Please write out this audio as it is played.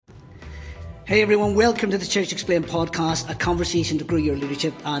Hey everyone, welcome to the Church Explained podcast, a conversation to grow your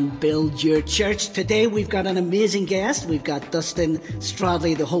leadership and build your church. Today we've got an amazing guest. We've got Dustin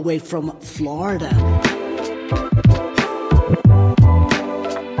Stradley, the whole way from Florida.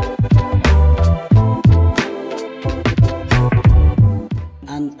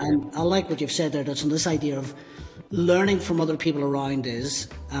 And I like what you've said there, Dustin, this idea of learning from other people around us.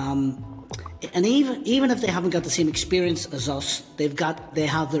 And even if they haven't got the same experience as us, they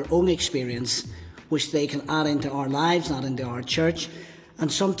have their own experience, which they can add into our lives, add into our church.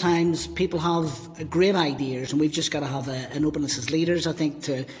 And sometimes people have great ideas, and we've just got to have an openness as leaders, I think,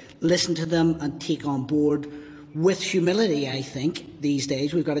 to listen to them and take on board with humility. I think these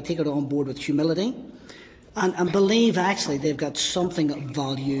days we've got to take it on board with humility, and believe actually they've got something of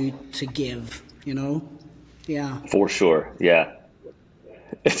value to give. Yeah. For sure, yeah.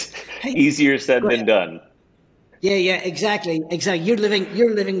 It's easier said than done. Yeah, exactly. You're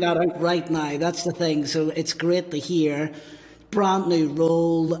living that out right now. That's the thing. So it's great to hear. Brand new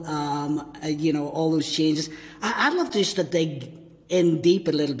role, all those changes. I'd love just to dig in deep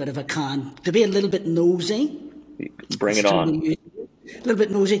a little bit if I can, to be a little bit nosy. Bring it on. A little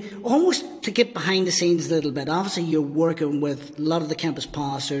bit nosy, almost to get behind the scenes a little bit. Obviously, you're working with a lot of the campus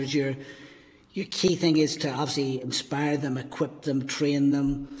pastors. Your key thing is to obviously inspire them, equip them, train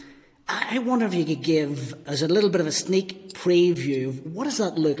them. I wonder if you could give us a little bit of a sneak preview of what does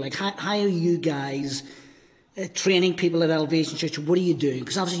that look like? How are you guys training people at Elevation Church? What are you doing?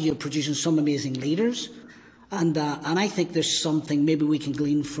 Because obviously you're producing some amazing leaders, and I think there's something maybe we can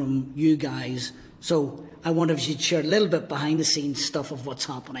glean from you guys. So I wonder if you'd share a little bit behind the scenes stuff of what's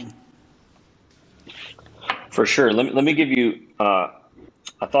happening. For sure. Let me give you.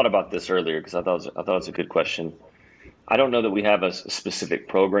 I thought about this earlier because I thought it was a good question. I don't know that we have a specific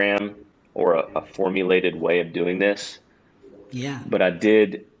program or a formulated way of doing this. Yeah. But I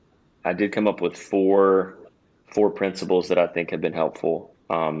did come up with four principles that I think have been helpful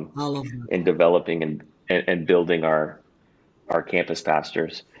in developing and building our campus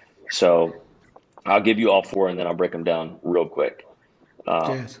pastors. So I'll give you all four and then I'll break them down real quick.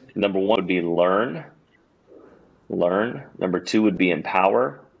 Number one would be learn. Number two would be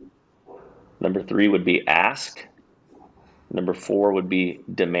empower. Number three would be ask. Number four would be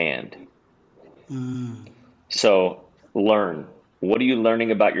demand. So learn. What are you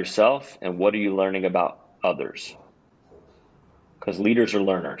learning about yourself and what are you learning about others? Because leaders are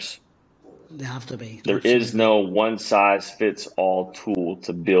learners. They have to be. There is no one size fits all tool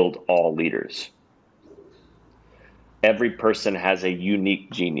to build all leaders. Every person has a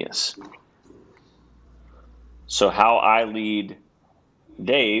unique genius. So how I lead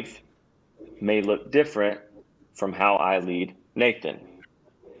Dave may look different from how I lead Nathan.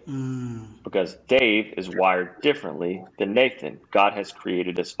 Because Dave is wired differently than Nathan. God has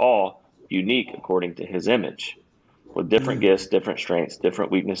created us all unique according to his image, with different gifts, different strengths,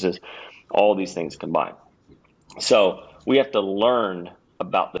 different weaknesses, all these things combined. So we have to learn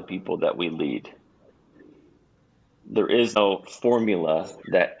about the people that we lead. There is no formula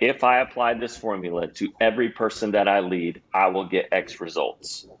that if I apply this formula to every person that I lead, I will get X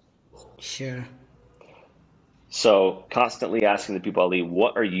results. Sure. So constantly asking the people I lead,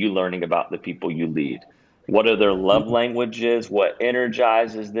 what are you learning about the people you lead? What are their love languages? What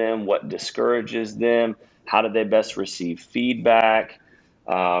energizes them? What discourages them? How do they best receive feedback?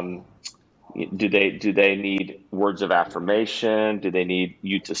 Do they need words of affirmation? Do they need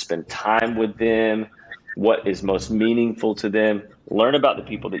you to spend time with them? What is most meaningful to them? Learn about the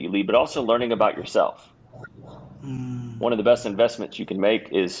people that you lead, but also learning about yourself. One of the best investments you can make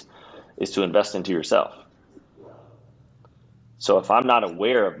is to invest into yourself. So if I'm not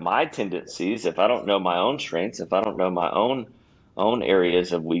aware of my tendencies, if I don't know my own strengths, if I don't know my own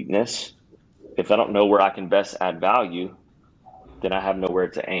areas of weakness, if I don't know where I can best add value, then I have nowhere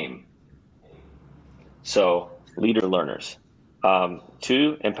to aim. So leader learners.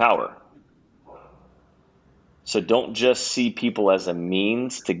 Two, empower. So don't just see people as a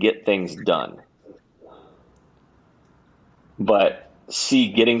means to get things done, but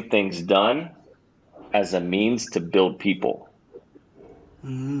see getting things done as a means to build people.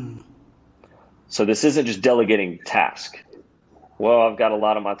 So this isn't just delegating tasks. Well, I've got a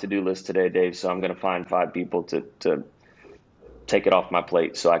lot on my to-do list today, Dave, so I'm going to find 5 people to take it off my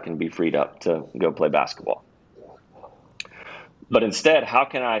plate so I can be freed up to go play basketball. But instead, how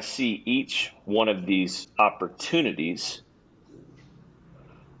can I see each one of these opportunities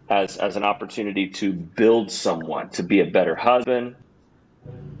as an opportunity to build someone, to be a better husband,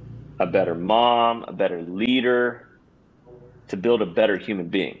 a better mom, a better leader, to build a better human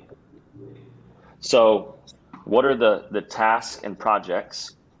being? So what are the tasks and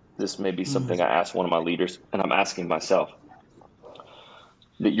projects this may be something I asked one of my leaders, and I'm asking myself,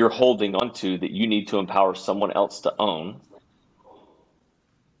 that you're holding on to that you need to empower someone else to own?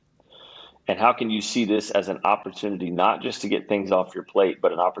 And how can you see this as an opportunity, not just to get things off your plate,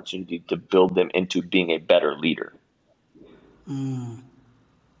 but an opportunity to build them into being a better leader?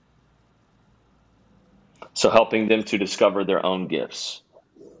 So helping them to discover their own gifts,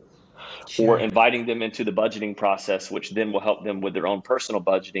 Sure. or inviting them into the budgeting process, which then will help them with their own personal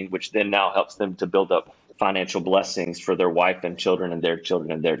budgeting, which then now helps them to build up financial blessings for their wife and children and their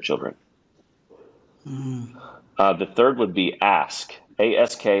children and their children. The third would be ask,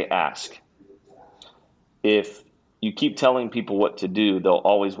 A-S-K, ask. If you keep telling people what to do, they'll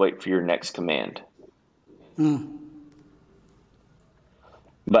always wait for your next command.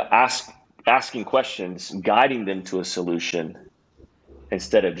 But asking questions, guiding them to a solution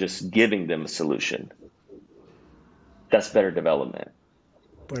instead of just giving them a solution, that's better development.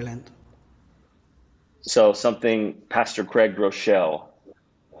 Brilliant. So something Pastor Craig Groeschel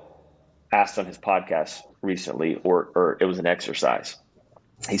asked on his podcast recently, or it was an exercise.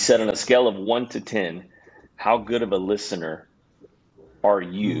 He said, on a scale of 1 to 10, how good of a listener are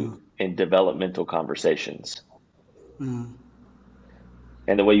you in developmental conversations? And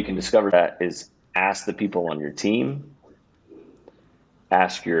the way you can discover that is ask the people on your team,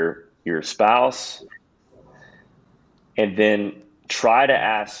 ask your spouse, and then try to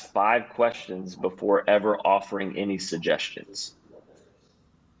ask 5 questions before ever offering any suggestions.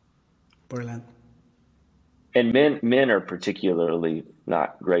 Brilliant. And men are particularly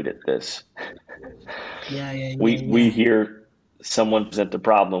not great at this. We hear someone present a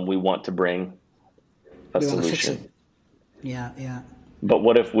problem, we want to bring a solution. Fix it. Yeah. But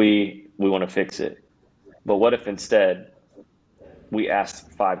what if we want to fix it? But what if instead we ask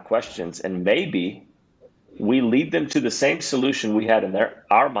 5 questions and maybe we lead them to the same solution we had in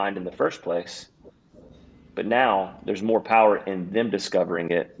our mind in the first place, but now there's more power in them discovering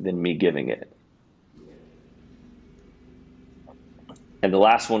it than me giving it. And the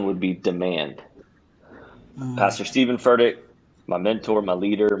last one would be demand. Pastor Stephen Furtick, my mentor, my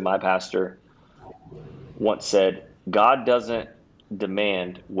leader, my pastor, once said, God doesn't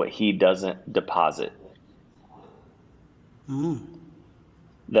demand what he doesn't deposit.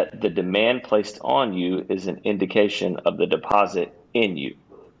 That the demand placed on you is an indication of the deposit in you.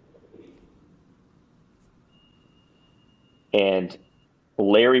 And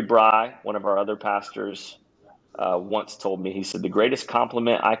Larry Bry, one of our other pastors, once told me, he said, the greatest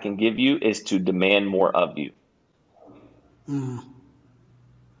compliment I can give you is to demand more of you.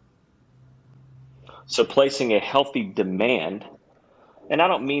 So placing a healthy demand, and I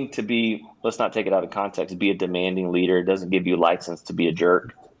don't mean to be, let's not take it out of context, be a demanding leader. It doesn't give you license to be a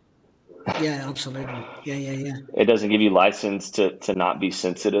jerk. Yeah, absolutely. Yeah. It doesn't give you license to not be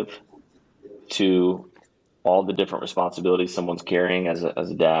sensitive to all the different responsibilities someone's carrying as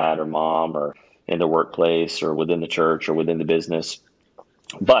a dad or mom, or in the workplace, or within the church, or within the business.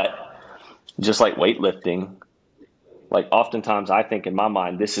 But just like weightlifting, like oftentimes I think in my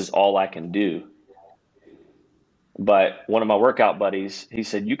mind, this is all I can do. But one of my workout buddies, he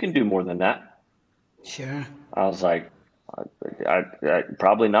said, you can do more than that. Sure. I was like, I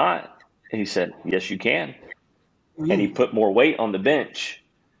probably not. He said, yes, you can. And he put more weight on the bench.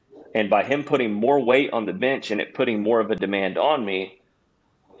 And by him putting more weight on the bench and it putting more of a demand on me,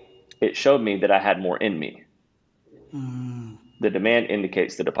 it showed me that I had more in me. The demand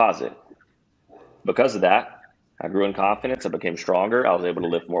indicates the deposit. Because of that, I grew in confidence. I became stronger. I was able to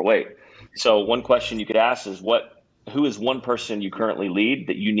lift more weight. So one question you could ask is, who is one person you currently lead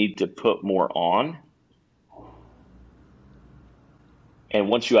that you need to put more on? And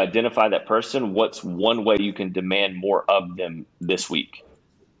once you identify that person, what's one way you can demand more of them this week?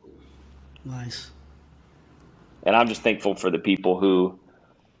 Nice. And I'm just thankful for the people who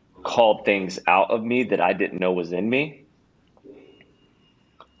called things out of me that I didn't know was in me.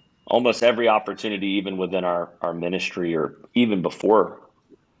 Almost every opportunity, even within our ministry, or even before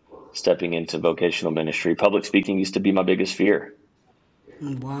stepping into vocational ministry, public speaking used to be my biggest fear.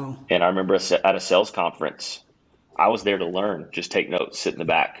 Wow. And I remember at a sales conference, I was there to learn, just take notes, sit in the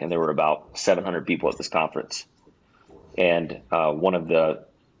back. And there were about 700 people at this conference. And one of the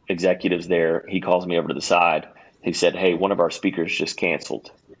executives there, he calls me over to the side. He said, hey, one of our speakers just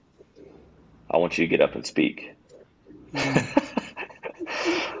canceled. I want you to get up and speak.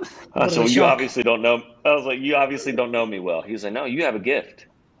 So you obviously don't know. I was like, you obviously don't know me well. He was like, no, you have a gift.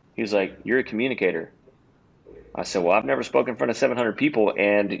 He was like, you're a communicator. I said, well, I've never spoken in front of 700 people,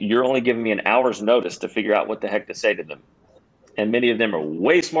 and you're only giving me an hour's notice to figure out what the heck to say to them. And many of them are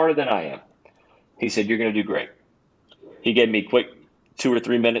way smarter than I am. He said, you're going to do great. He gave me quick 2 or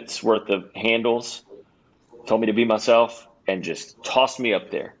 3 minutes worth of handles, told me to be myself, and just tossed me up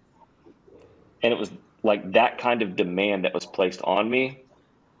there. And it was like that kind of demand that was placed on me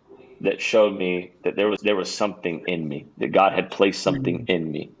that showed me that there was something in me, that God had placed something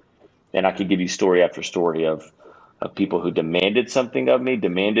in me. And I could give you story after story of people who demanded something of me,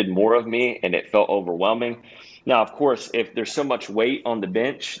 demanded more of me, and it felt overwhelming. Now, of course, if there's so much weight on the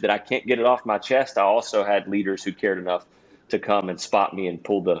bench that I can't get it off my chest, I also had leaders who cared enough to come and spot me and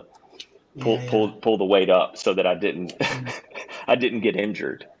pull the weight up so that I didn't I didn't get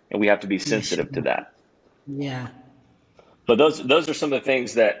injured. And we have to be sensitive to that. Yeah. But those are some of the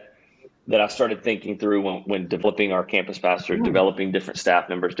things that I started thinking through when developing our campus pastors, developing different staff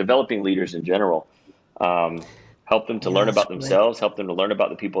members, developing leaders in general. Help them to learn about themselves, help them to learn about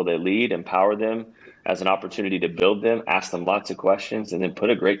the people they lead, empower them as an opportunity to build them, ask them lots of questions, and then put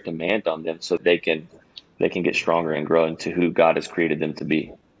a great demand on them so they can get stronger and grow into who God has created them to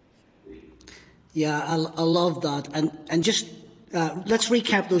be. Yeah, I love that. And just let's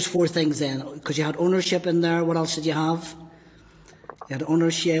recap those 4 things then, because you had ownership in there. What else did you have? You had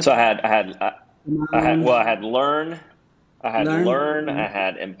ownership. So I had learn, I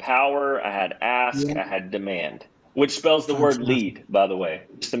had empower, I had ask, I had demand, which spells the word lead, by the way,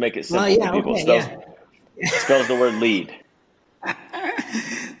 just to make it simple for people. Spells the word lead.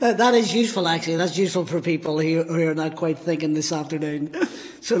 That is useful, actually. That's useful for people who are not quite thinking this afternoon.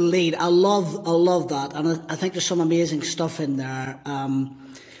 So lead, I love that, and I think there's some amazing stuff in there. And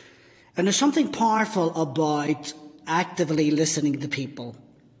there's something powerful about actively listening to people.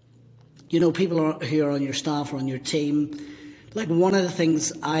 You know, people who are on your staff or on your team. Like, one of the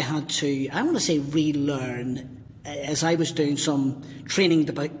things I had to, I want to say, relearn as I was doing some training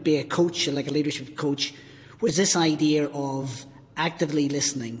to be a coach, like a leadership coach, was this idea of actively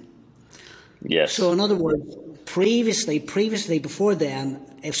listening. Yes. So in other words, previously, before then,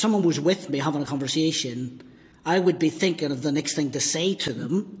 if someone was with me having a conversation, I would be thinking of the next thing to say to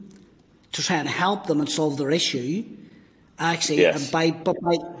them to try and help them and solve their issue. Actually, yes. by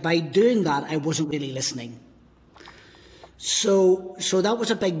doing that, I wasn't really listening. So that was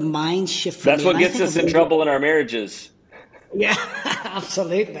a big mind shift for me. That's what gets us in trouble in our marriages. Yeah,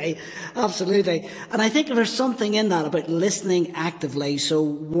 absolutely. And I think there's something in that about listening actively. So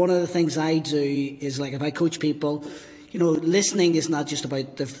one of the things I do is, like, if I coach people, you know, listening is not just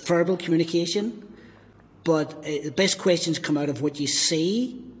about the verbal communication, but the best questions come out of what you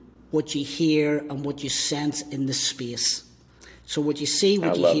see, what you hear, and what you sense in the space. So what you see,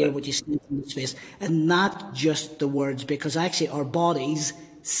 what you hear, what you sense in the space, and not just the words, because actually our bodies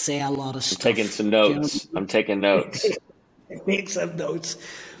say a lot of stuff. I'm taking some notes. I'm taking notes. Make some notes.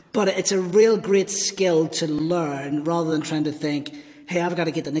 But it's a real great skill to learn, rather than trying to think, hey, I've got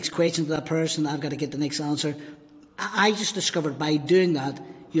to get the next question to that person, I've got to get the next answer. I just discovered by doing that,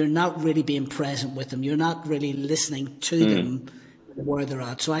 you're not really being present with them. You're not really listening to them where they're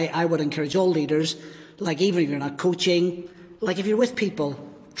at. So I would encourage all leaders, like, even if you're not coaching, like, if you're with people,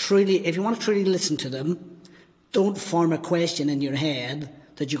 truly, if you want to truly listen to them, don't form a question in your head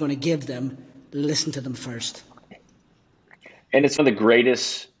that you're going to give them. Listen to them first. And it's one of the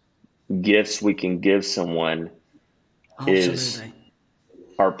greatest gifts we can give someone. Absolutely. Is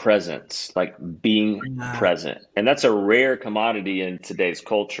our presence, like being present. And that's a rare commodity in today's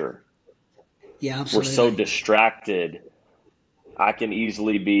culture. Yeah, absolutely. We're so distracted. I can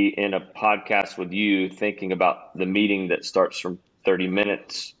easily be in a podcast with you thinking about the meeting that starts from 30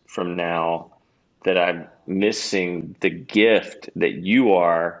 minutes from now, that I'm missing the gift that you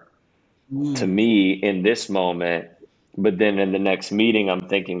are to me in this moment. But then in the next meeting, I'm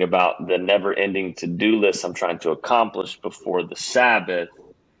thinking about the never-ending to-do list I'm trying to accomplish before the Sabbath,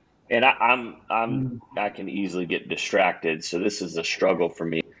 and I can easily get distracted. So this is a struggle for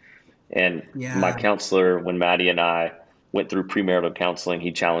me. And my counselor, when Maddie and I went through premarital counseling,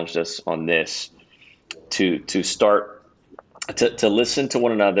 he challenged us on this to start to listen to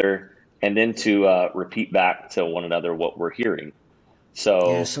one another, and then to repeat back to one another what we're hearing.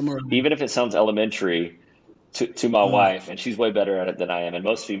 So even if it sounds elementary to my wife, and she's way better at it than I am, and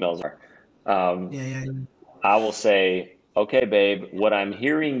most females are, I will say, okay, babe, what I'm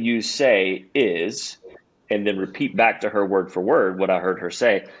hearing you say is, and then repeat back to her word for word what I heard her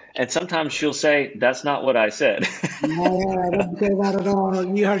say. And sometimes she'll say, that's not what I said. No, I didn't say that at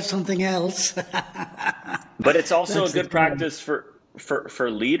all. You heard something else. But it's also a good practice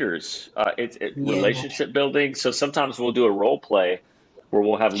for leaders. It's relationship building. So sometimes we'll do a role play where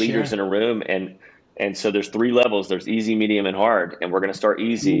we'll have leaders in a room, and so there's 3 levels. There's easy, medium, and hard. And we're going to start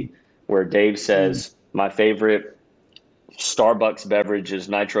easy, where Dave says, my favorite Starbucks beverage is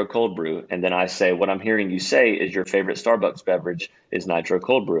nitro cold brew. And then I say, what I'm hearing you say is your favorite Starbucks beverage is nitro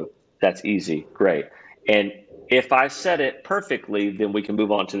cold brew. That's easy. Great. And if I said it perfectly, then we can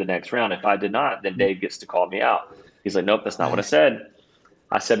move on to the next round. If I did not, then Dave gets to call me out. He's like, nope, that's not what I Right. said.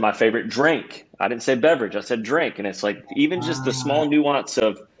 I said my favorite drink. I didn't say beverage. I said drink. And it's like even just the small Ah, nuance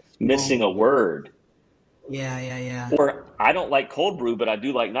of missing small. a word. Yeah, yeah, yeah. Or I don't like cold brew, but I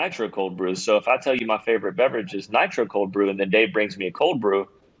do like nitro cold brew. So if I tell you my favorite beverage is nitro cold brew, and then Dave brings me a cold brew,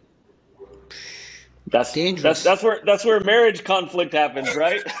 that's that's Dangerous. that's where that's where marriage conflict happens,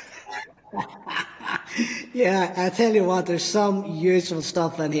 right? Yeah, I tell you what, there's some useful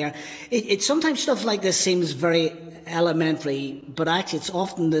stuff in here. Sometimes stuff like this seems very elementary, but actually, it's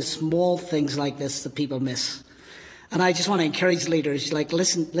often the small things like this that people miss. And I just want to encourage leaders, like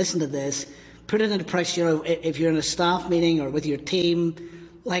listen to this, put it into practice. You know, if you're in a staff meeting or with your team,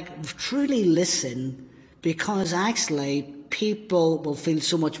 like truly listen, because actually people will feel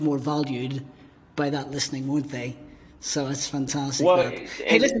so much more valued by that listening, won't they? So it's fantastic Well, that.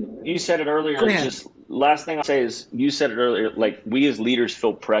 Hey, and listen, you said it go earlier. ahead. Just last thing I'll say is you said it earlier. Like we as leaders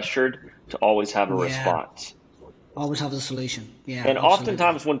feel pressured to always have a Yeah, response. always have a solution. Yeah, And absolutely.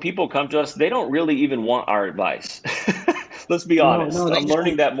 oftentimes when people come to us, they don't really even want our advice. Let's be No, honest. no, I'm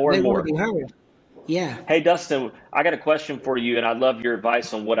learning that more they and want to more. be heard. Yeah. Hey, Dustin, I got a question for you, and I'd love your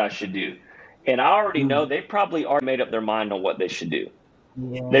advice on what I should do. And I already know they probably already made up their mind on what they should do.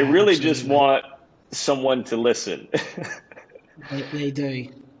 They Yeah, really just absolutely. want someone to listen. They do.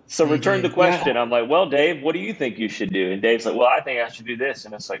 So They return the do. Yeah. question. I'm like, well, Dave, what do you think you should do? And Dave's like, well, I think I should do this.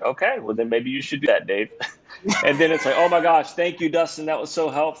 And it's like, okay, well, then maybe you should do that, Dave. And then it's like, oh my gosh, thank you, Dustin. That was so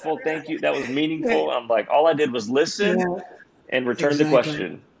helpful. Thank you. That was meaningful. I'm like, all I did was listen Yeah, and return the exactly.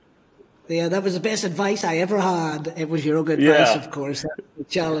 question. Yeah, that was the best advice I ever had. It was your own advice, Yeah, of course. That's the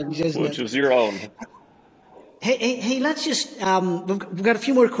challenge, isn't which it? was your own. Hey, let's just, we've got a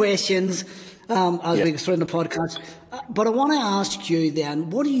few more questions as Yeah. we go through in the podcast. But I want to ask you then,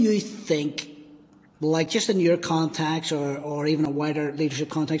 what do you think, like just in your context or even a wider leadership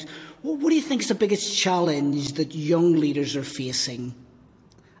context, what do you think is the biggest challenge that young leaders are facing?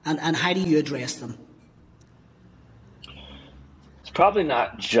 And how do you address them? It's probably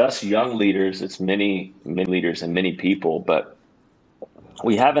not just young leaders, it's many leaders and many people, but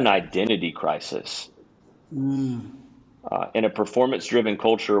we have an identity crisis in a performance driven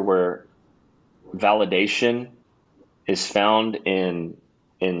culture where validation is found in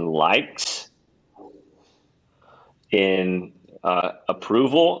likes, in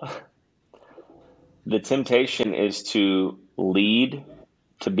approval. The temptation is to lead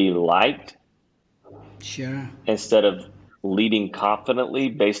to be liked Sure. instead of leading confidently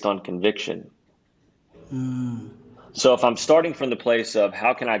based on conviction. So if I'm starting from the place of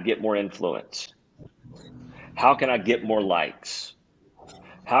how can I get more influence? How can I get more likes?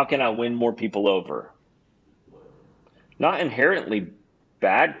 How can I win more people over? Not inherently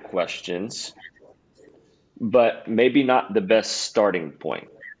bad questions, but maybe not the best starting point.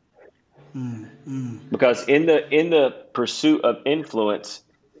 Because in the pursuit of influence,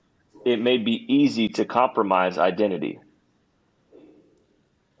 it may be easy to compromise identity.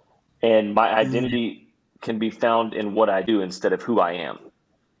 And my identity can be found in what I do instead of who I am.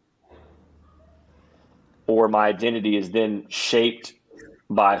 Or my identity is then shaped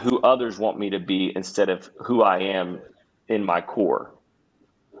by who others want me to be instead of who I am in my core.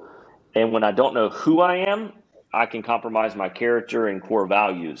 And when I don't know who I am, I can compromise my character and core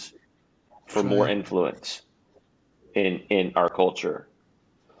values for more True. influence in our culture.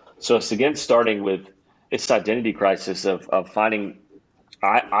 So it's again starting with this identity crisis of finding.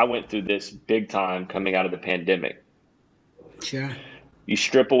 I went through this big time coming out of the pandemic. Sure. You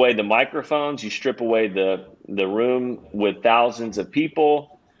strip away the microphones, you strip away the room with thousands of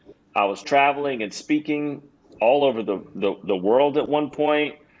people. I was traveling and speaking all over the world at one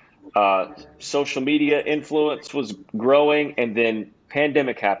point. Social media influence was growing, and then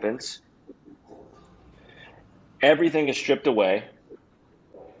pandemic happens. Everything is stripped away.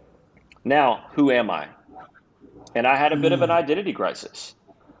 Now, who am I? And I had a bit of an identity crisis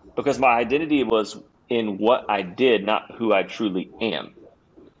because my identity was in what I did, not who I truly am.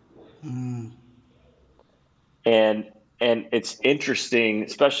 And it's interesting,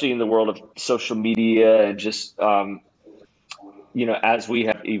 especially in the world of social media and just as we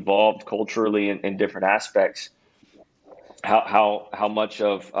have evolved culturally in different aspects, how much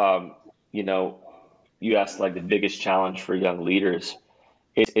of you know you asked like the biggest challenge for young leaders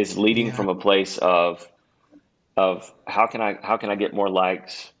is leading Yeah. from a place of how can I get more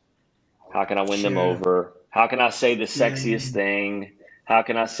likes? How can I win them Sure. over? How can I say the Yeah. sexiest thing? How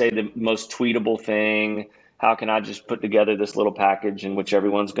can I say the most tweetable thing? how can I just put together this little package in which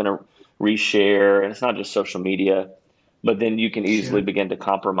everyone's going to reshare? And it's not just social media, but then you can easily Sure. begin to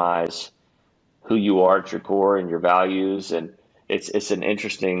compromise who you are at your core and your values. And it's an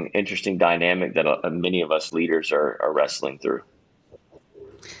interesting dynamic that many of us leaders are wrestling through.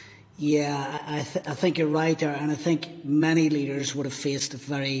 Yeah, I think you're right there, and I think many leaders would have faced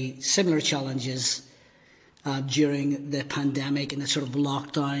very similar challenges during the pandemic and the sort of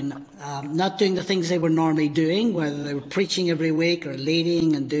lockdown, not doing the things they were normally doing, whether they were preaching every week or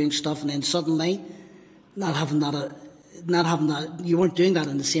leading and doing stuff, and then suddenly not having that, you weren't doing that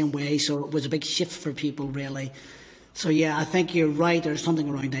in the same way, so it was a big shift for people, really. So yeah, I think you're right. There's something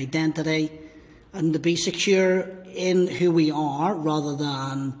around identity and to be secure in who we are, rather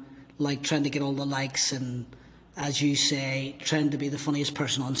than like trying to get all the likes and, as you say, trying to be the funniest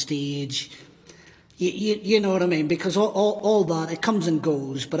person on stage. You know what I mean? Because all that, it comes and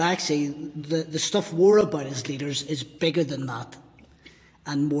goes, but actually the stuff we're about as leaders is bigger than that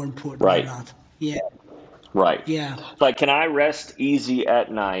and more important than Right. that. Yeah, Right. yeah, Like, can I rest easy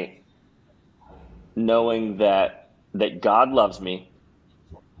at night knowing that God loves me,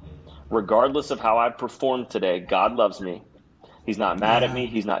 regardless of how I perform today? God loves me. He's not mad at yeah, me.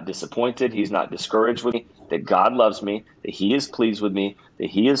 He's not disappointed. He's not discouraged with me. That God loves me, that He is pleased with me, that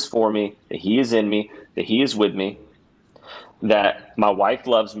He is for me, that He is in me, that He is with me, that my wife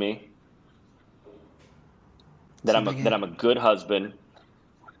loves me, it's a big, that I'm a good husband.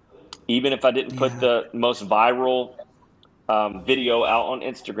 Even if I didn't put yeah, the most viral video out on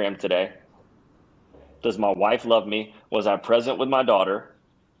Instagram today, does my wife love me? Was I present with my daughter?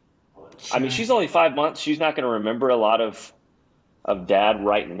 I mean, sure, she's only 5 months. She's not going to remember a lot of dad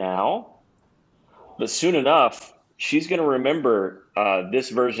right now, but soon enough, she's going to remember this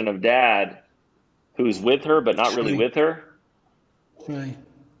version of dad who's with her, but not really right, with her, right,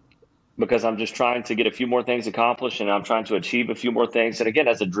 because I'm just trying to get a few more things accomplished and I'm trying to achieve a few more things. And again,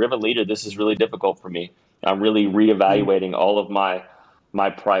 as a driven leader, this is really difficult for me. I'm really mm, reevaluating all of my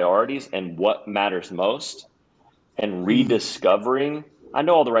priorities and what matters most, and rediscovering. I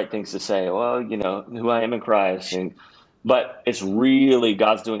know all the right things to say. Well, who I am in Christ, but it's really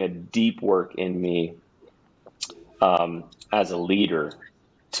God's doing a deep work in me as a leader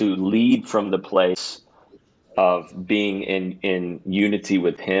to lead from the place of being in unity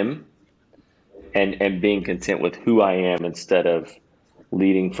with Him, and being content with who I am instead of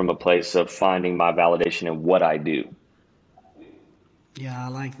leading from a place of finding my validation in what I do. yeah. I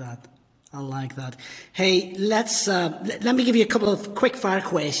like that. I like that. Hey, let me give you a couple of quick fire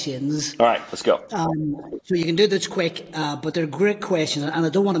questions. All right, let's go. So you can do this quick, but they're great questions, and I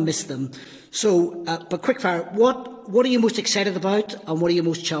don't want to miss them. So, but quick fire. What are you most excited about, and what are you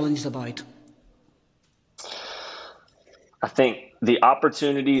most challenged about? I think the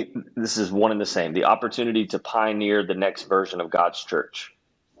opportunity, this is one and the same, the opportunity to pioneer the next version of God's church.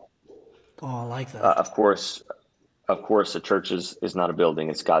 Oh, I like Uh, that. of course, of course, a church is not a building,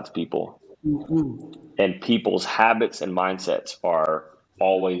 it's God's people. And people's habits and mindsets are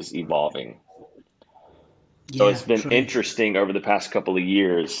always evolving. So Yeah, it's been true. interesting over the past couple of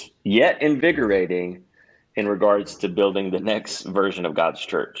years, yet invigorating in regards to building the next version of God's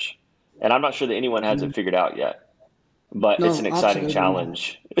church. And I'm not sure that anyone has it figured out yet, but it's an No, exciting absolutely.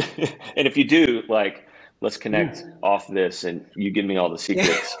 challenge. And if you do, like, let's connect Mm. off this and you give me all the Yeah.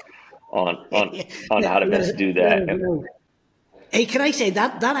 secrets on on on let, how to let, best us- do let that. us know. Hey, can I say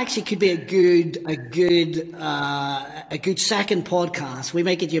that actually could be a good second podcast. We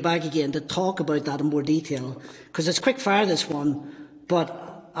might get you back again to talk about that in more detail, because it's quick fire, this one, but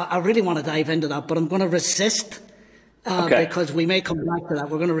I really want to dive into that. But I'm going to resist, Okay. because we may come back to that.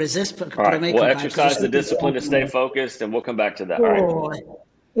 We're going to resist, All but I right. may We'll come back because there's exercise the something to discipline talk to stay about. focused and we'll come back to that. All right. Oh,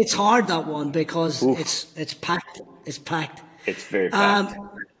 it's hard, that one, because Oof. it's packed. It's packed. It's very packed. Um,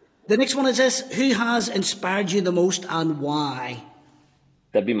 the next one is this: who has inspired you the most and why?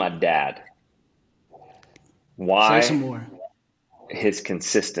 That'd be my dad. Say some Why? more. His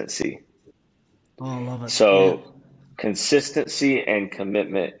consistency. Oh, I love it. Yeah. So, consistency and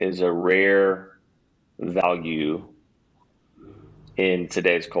commitment is a rare value in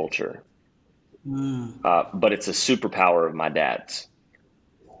today's culture, but it's a superpower of my dad's.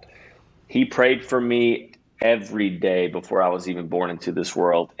 He prayed for me every day before I was even born into this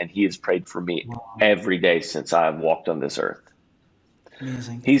world, and he has prayed for me every day since I have walked on this earth.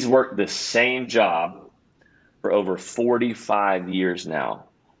 Amazing. He's worked the same job for over 45 years now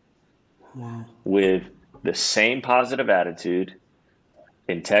Wow. with the same positive attitude,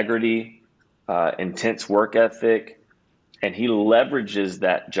 integrity, intense work ethic, and he leverages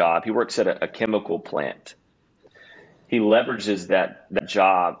that job. He works at a chemical plant. he leverages that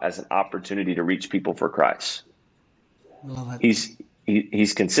job as an opportunity to reach people for Christ. Love it.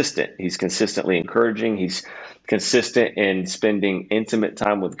 He's consistent. He's consistently encouraging. He's consistent in spending intimate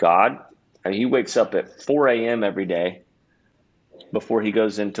time with God. And he wakes up at 4 a.m. every day before he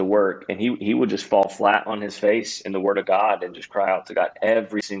goes into work, and he would just fall flat on his face in the Word of God and just cry out to God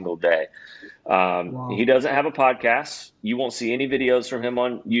every single day. He doesn't have a podcast. You won't see any videos from him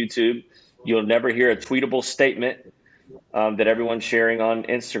on YouTube. You'll never hear a tweetable statement that everyone's sharing on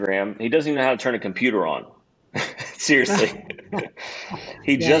Instagram. He doesn't even know how to turn a computer on. Seriously.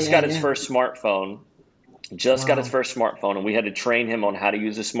 He just got his first smartphone. Got his first smartphone, and we had to train him on how to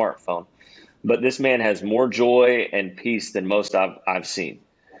use a smartphone. But this man has more joy and peace than most I've seen.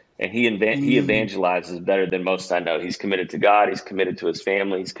 And he evangelizes better than most I know. He's committed to God. He's committed to his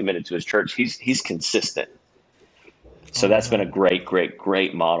family. He's committed to his church. He's consistent. So that's been a great, great,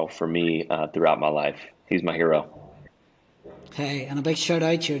 great model for me throughout my life. He's my hero. Hey, and a big shout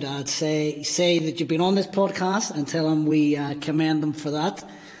out to your dad. Say that you've been on this podcast and tell him we commend him for that.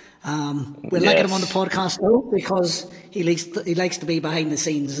 We'll not get him on the podcast though, because he likes to be behind the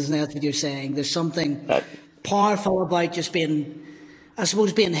scenes, isn't that what you're saying? There's something powerful about just being, I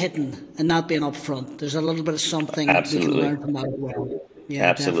suppose, being hidden and not being up front. There's a little bit of something we can learn from that as well. Yeah,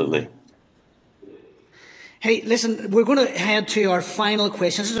 absolutely. Definitely. Hey, listen, we're going to head to our final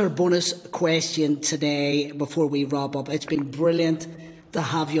question. This is our bonus question today before we wrap up. It's been brilliant to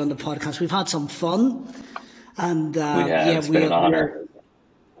have you on the podcast. We've had some fun, and it's been an honor.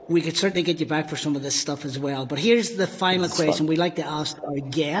 We could certainly get you back for some of this stuff as well. But here's the final question we like to ask our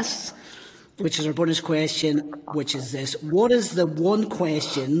guests, which is our bonus question, which is this. What is the one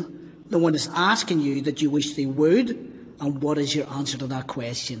question no one is asking you that you wish they would? And what is your answer to that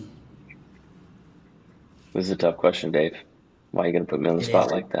question? This is a tough question, Dave. Why are you going to put me on the spot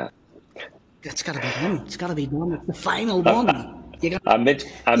like that? It's got to be done. It's got to be done. It's the final one. I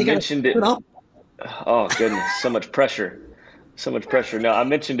mentioned it. Oh, goodness. So much pressure. So much pressure. No, I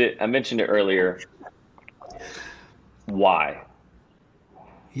mentioned it earlier. Why?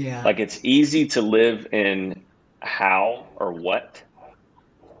 Yeah. Like, it's easy to live in how or what.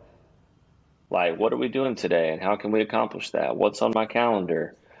 Like, what are we doing today and how can we accomplish that? What's on my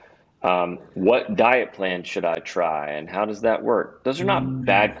calendar? What diet plan should I try and how does that work? Those are not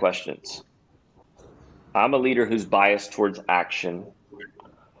bad questions. I'm a leader who's biased towards action,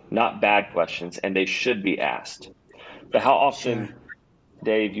 not bad questions, and they should be asked. But how often,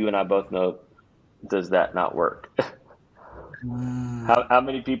 Dave, you and I both know, does that not work? How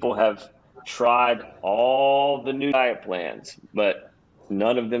many people have tried all the new diet plans, but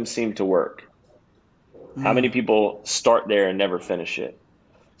none of them seem to work? How many people start there and never finish it?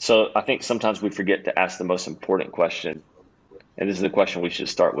 So I think sometimes we forget to ask the most important question. And this is the question we should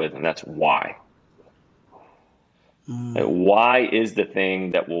start with, and that's why. Why is the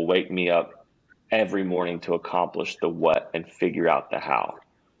thing that will wake me up every morning to accomplish the what and figure out the how?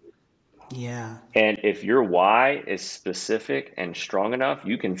 Yeah. And if your why is specific and strong enough,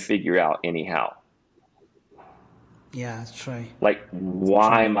 you can figure out any how. Yeah, that's right. Like,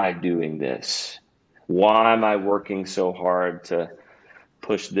 why am I doing this? Why am I working so hard to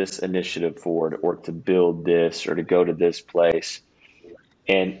push this initiative forward or to build this or to go to this place?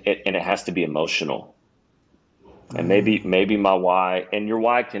 And it has to be emotional. And maybe my why, and your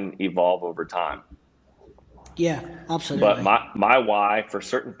why can evolve over time. Yeah, absolutely. But my why for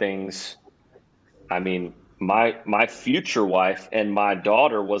certain things, I mean, my future wife and my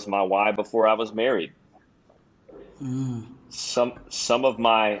daughter was my why before I was married. Some of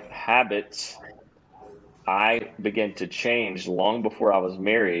my habits I began to change long before I was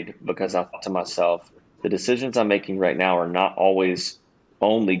married because I thought to myself, the decisions I'm making right now are not always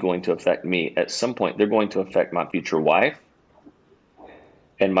only going to affect me. At some point, they're going to affect my future wife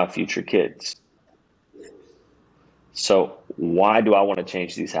and my future kids. So why do I want to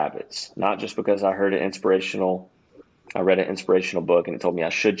change these habits? Not just because I read an inspirational book and it told me I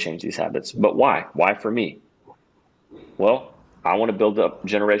should change these habits, but why? Why for me? Well, I want to build up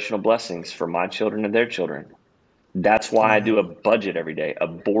generational blessings for my children and their children. That's why I do a budget every day, a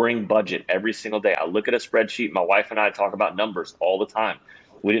boring budget every single day. I look at a spreadsheet. My wife and I talk about numbers all the time.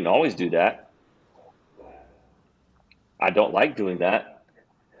 We didn't always do that. I don't like doing that.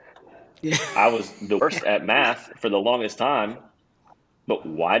 Yeah. I was the worst at math for the longest time. But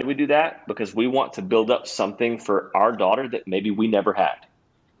why do we do that? Because we want to build up something for our daughter that maybe we never had.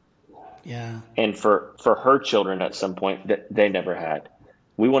 Yeah. And for her children at some point that they never had.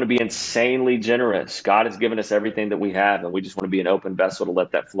 We want to be insanely generous. God has given us everything that we have, and we just want to be an open vessel to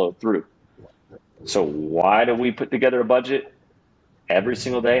let that flow through. So why do we put together a budget every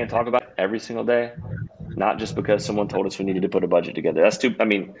single day and talk about it every single day? not just because someone told us we needed to put a budget together. That's too, I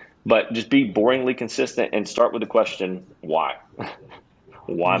mean, but just be boringly consistent and start with the question, why?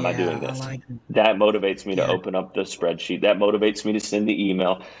 Why am I Yeah, doing I this? like it. That motivates me to Yeah. open up the spreadsheet. That motivates me to send the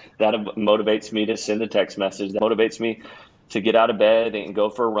email. That motivates me to send the text message. That motivates me to get out of bed and go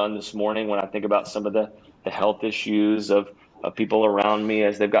for a run this morning when I think about some of the health issues of people around me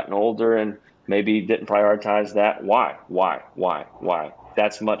as they've gotten older and maybe didn't prioritize that. Why?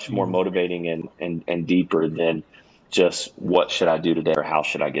 That's much more motivating and deeper than just what should I do today or how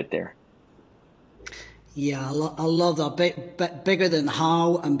should I get there. Yeah, I love that. Bigger than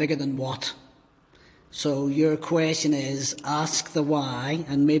how and bigger than what. So your question is ask the why,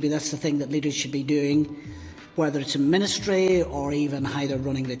 and maybe that's the thing that leaders should be doing, whether it's in ministry or even how they're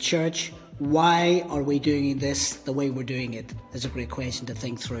running the church. Why are we doing this the way we're doing it is a great question to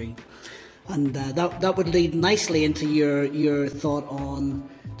think through. And that would lead nicely into your thought on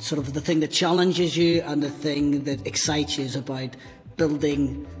sort of the thing that challenges you and the thing that excites you about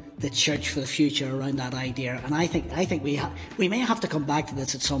building the church for the future around that idea. And I think we may have to come back to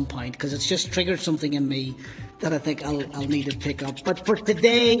this at some point because it's just triggered something in me that I think I'll need to pick up. But for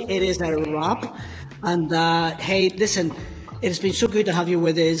today, it is a wrap. And hey, listen, it has been so good to have you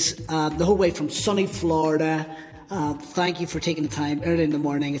with us the whole way from sunny Florida. Thank you for taking the time early in the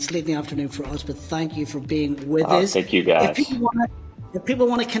morning. It's late in the afternoon for us, but thank you for being with us. Thank you, guys. If people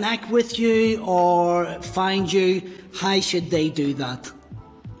want to connect with you or find you, how should they do that?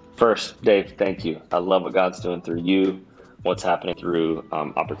 First, Dave, thank you. I love what God's doing through you, what's happening through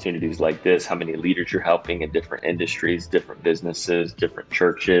opportunities like this, how many leaders you're helping in different industries, different businesses, different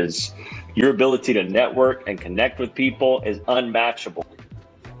churches. Your ability to network and connect with people is unmatchable.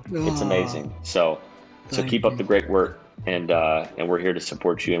 It's amazing. So keep up the great work, and we're here to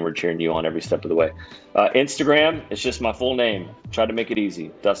support you, and we're cheering you on every step of the way. Instagram, it's just my full name. Try to make it easy.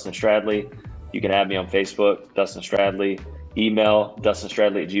 Dustin Stradley. You can add me on Facebook, Dustin Stradley. Email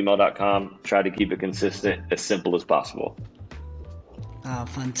dustinstradley@gmail.com. Try to keep it consistent, as simple as possible.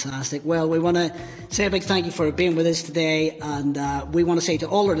 Fantastic. Well, we want to say a big thank you for being with us today, and we want to say to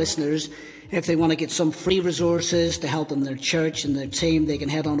all our listeners, if they want to get some free resources to help in their church and their team, they can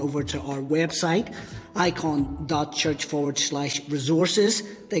head on over to our website, icon.church/resources.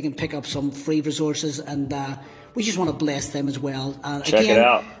 They can pick up some free resources, and we just want to bless them as well. Check it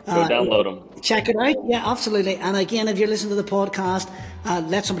out. Go download them. Check it out. Yeah, absolutely. And again, if you're listening to the podcast,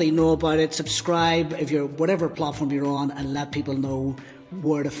 let somebody know about it. Subscribe if you're whatever platform you're on, and let people know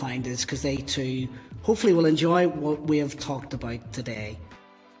where to find us, because they too hopefully will enjoy what we have talked about today.